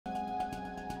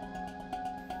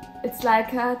It's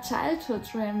like a childhood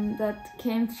dream that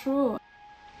came true.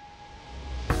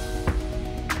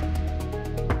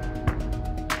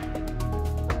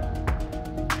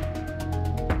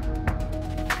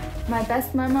 My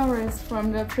best memories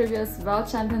from the previous World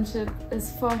Championship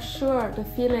is for sure the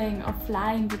feeling of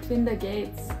flying between the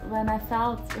gates, when I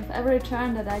felt with every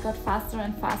turn that I got faster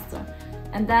and faster.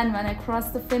 And then when I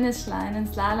crossed the finish line in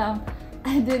slalom,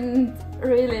 I didn't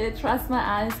really trust my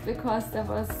eyes because there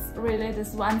was really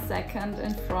this 1 second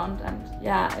in front, and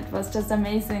yeah, it was just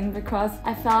amazing because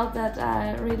I felt that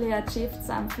I really achieved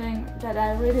something that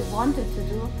I really wanted to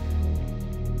do.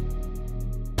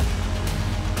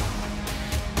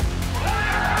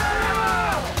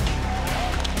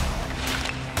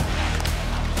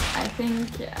 I think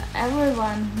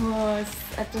everyone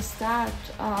who's at the start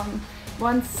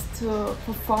wants to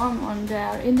perform on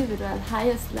their individual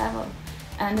highest level,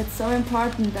 and it's so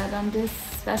important that on this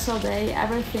special day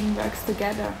everything works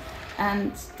together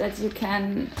and that you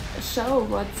can show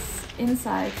what's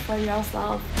inside for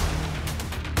yourself.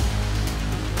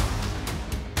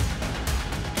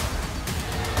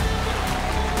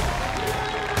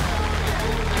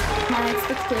 My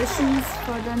expectations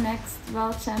for the next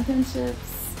World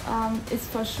Championships is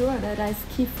for sure that I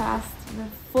ski fast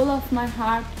with full of my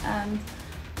heart and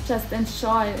just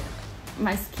enjoy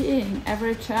my skiing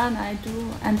every turn I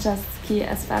do and just ski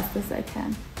as fast as I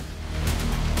can.